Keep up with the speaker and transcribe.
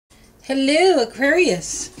Hello,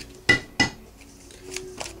 Aquarius.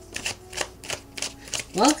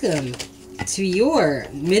 Welcome to your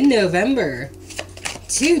mid-November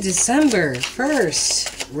to December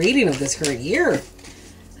 1st reading of this current year.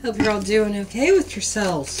 Hope you're all doing okay with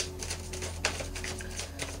yourselves.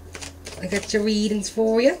 I got your readings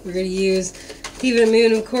for you. We're going to use Even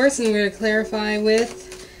Moon, of course, and we're going to clarify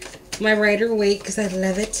with my Rider Waite because I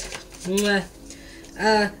love it. Mwah.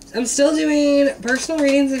 I'm still doing personal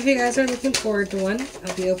readings if you guys are looking forward to one.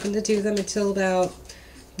 I'll be open to do them until about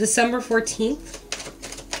December 14th.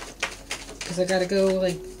 Because I gotta go,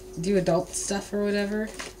 like, do adult stuff or whatever.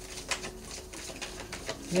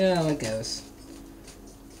 You know how it goes.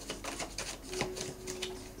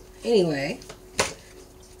 Anyway.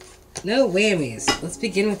 No whammies. Let's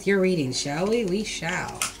begin with your reading, shall we? We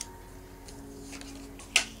shall.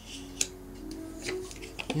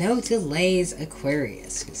 No delays,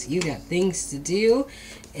 Aquarius, because you got things to do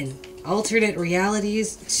and alternate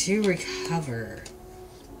realities to recover.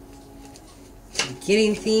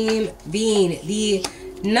 Beginning theme being the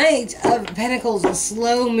Knight of Pentacles, a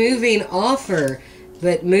slow-moving offer,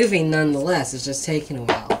 but moving nonetheless. It's just taking a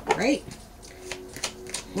while, right?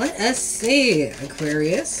 Let us see,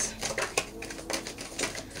 Aquarius.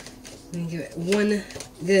 Let me give it one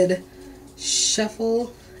good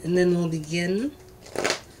shuffle, and then we'll begin.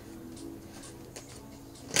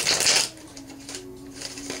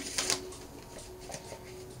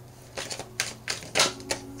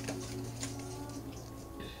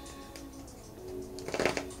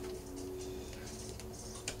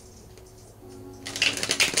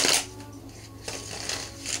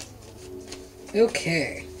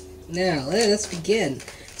 Okay, now let's begin.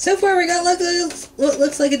 So far we got what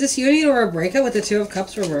looks like a disunion or a breakup with the Two of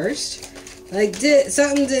Cups reversed. Like,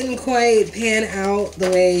 something didn't quite pan out the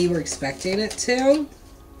way you were expecting it to.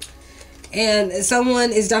 And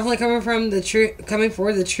someone is definitely coming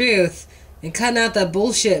for the truth and cutting out that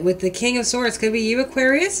bullshit with the King of Swords. Could be you,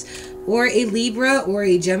 Aquarius, or a Libra, or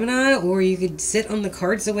a Gemini, or you could sit on the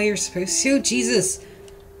cards the way you're supposed to. Jesus.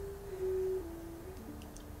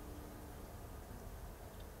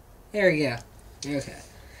 There we go. Okay.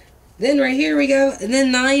 Then right here we go. And then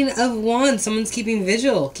Nine of Wands. Someone's keeping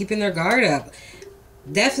vigil. Keeping their guard up.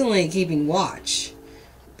 Definitely keeping watch.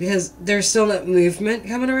 Because there's still that movement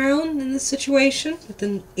coming around in this situation. With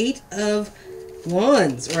the Eight of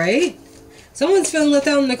Wands, right? Someone's feeling left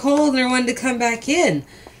out in the cold and they're wanting to come back in.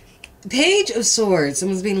 Page of Swords.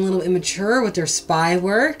 Someone's being a little immature with their spy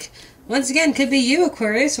work. Once again, could be you,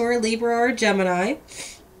 Aquarius, or a Libra, or a Gemini.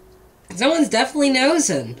 Someone's definitely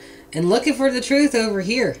nosing and looking for the truth over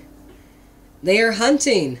here. They are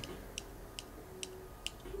hunting.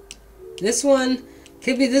 This one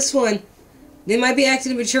could be this one. They might be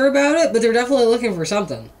acting mature about it, but they're definitely looking for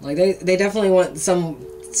something. Like, they definitely want some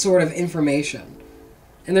sort of information.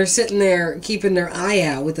 And they're sitting there keeping their eye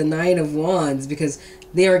out with the Nine of Wands because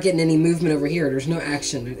they aren't getting any movement over here. There's no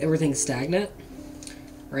action. Everything's stagnant.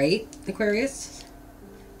 Right, Aquarius?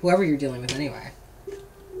 Whoever you're dealing with anyway.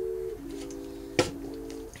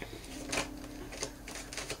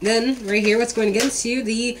 Then, right here, what's going against you?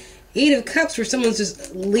 The Eight of Cups, where someone's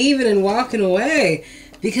just leaving and walking away.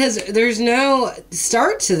 Because there's no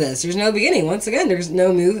start to this. There's no beginning. Once again, there's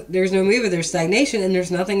no movement, there's stagnation, and there's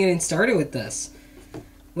nothing getting started with this.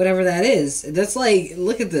 Whatever that is. That's like,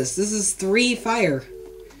 look at this. This is 3 fire.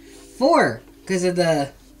 4, because of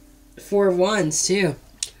the Four of Wands, too.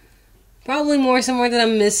 Probably more somewhere that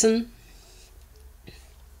I'm missing.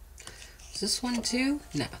 Is this one, too?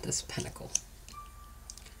 No, that's Pentacle.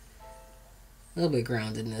 A little bit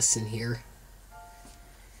groundedness in here.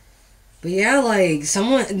 But yeah, like,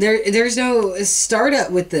 there's no startup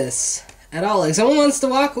with this at all. Like, someone wants to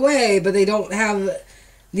walk away, but they don't have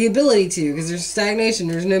the ability to, because there's stagnation,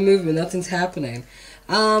 there's no movement, nothing's happening.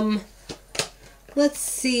 Let's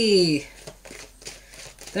see.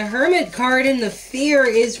 The Hermit card in the Fear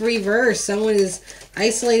is reversed. Someone is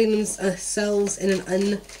isolating themselves in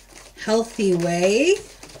an unhealthy way.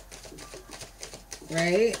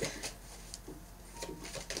 Right?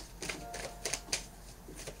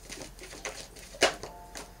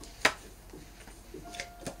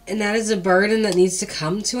 And that is a burden that needs to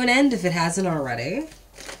come to an end if it hasn't already.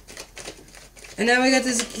 And now we got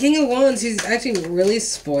this King of Wands who's acting really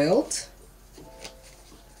spoiled.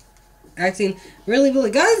 Acting really...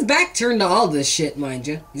 Got his back turned to all this shit, mind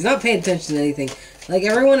you. He's not paying attention to anything. Like,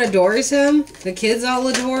 everyone adores him. The kids all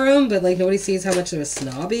adore him. But, like, nobody sees how much of a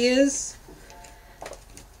snob he is.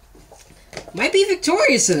 Might be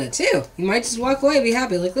victorious in it, too. He might just walk away and be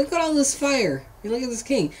happy. Like, look at all this fire. Look at this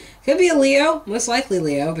king. Could be a Leo. Most likely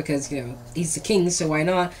Leo, because, you know, he's the king, so why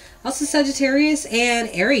not? Also Sagittarius and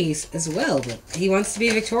Aries as well. But he wants to be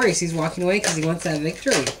victorious. He's walking away because he wants that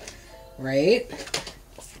victory. Right?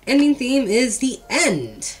 Ending theme is the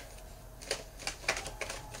end.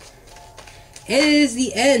 It is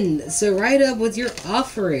the end. So write up with your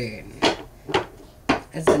offering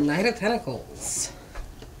as the Knight of Pentacles.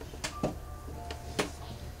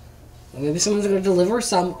 Or maybe someone's going to deliver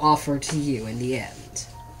some offer to you in the end.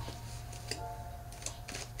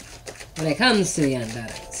 When it comes to the end,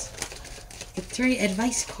 that is. Get 3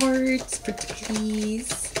 advice cards,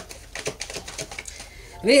 please.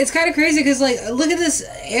 I mean, it's kind of crazy because, like, look at this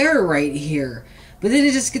air right here. But then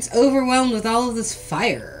it just gets overwhelmed with all of this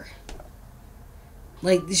fire.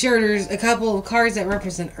 Like, sure, there's a couple of cards that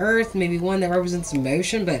represent Earth, maybe one that represents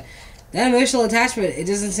emotion, but that emotional attachment, it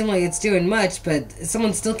doesn't seem like it's doing much, but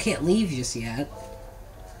someone still can't leave just yet.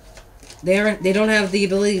 They don't have the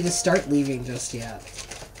ability to start leaving just yet.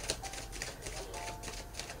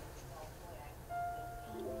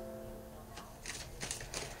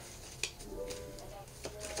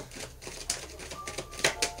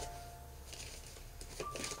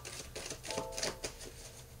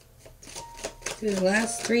 The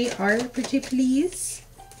last 3 are pretty, please.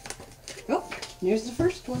 Oh, here's the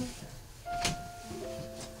first one.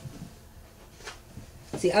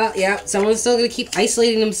 See, yeah, someone's still going to keep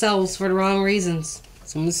isolating themselves for the wrong reasons.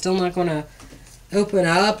 Someone's still not going to open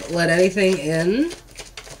up, let anything in.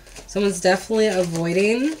 Someone's definitely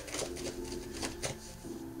avoiding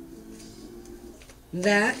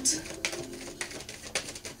that.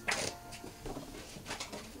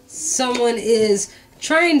 Someone is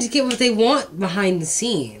trying to get what they want behind the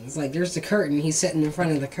scenes. Like, there's the curtain. He's sitting in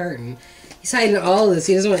front of the curtain. He's hiding all of this.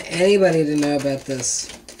 He doesn't want anybody to know about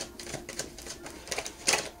this.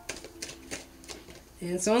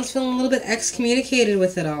 And someone's feeling a little bit excommunicated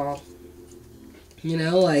with it all. You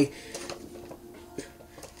know, like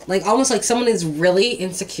almost like someone is really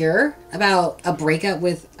insecure about a breakup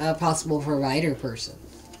with a possible provider person.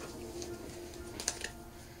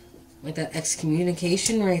 Like that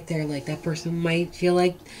excommunication right there. Like that person might feel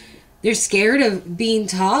like they're scared of being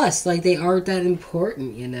tossed. Like they aren't that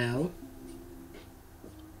important, you know.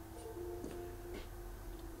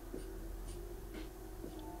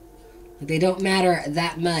 Like they don't matter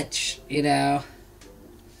that much, you know.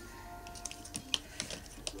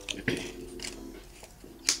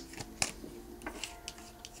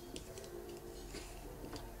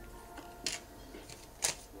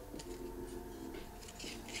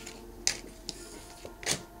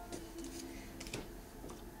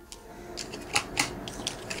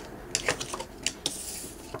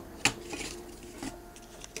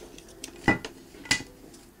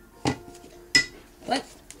 But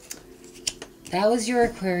that was your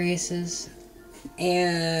Aquariuses.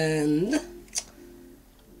 And,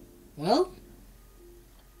 well,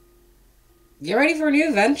 get ready for a new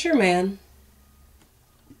adventure, man.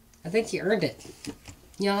 I think you earned it.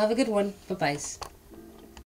 Y'all have a good one. Bye-bye.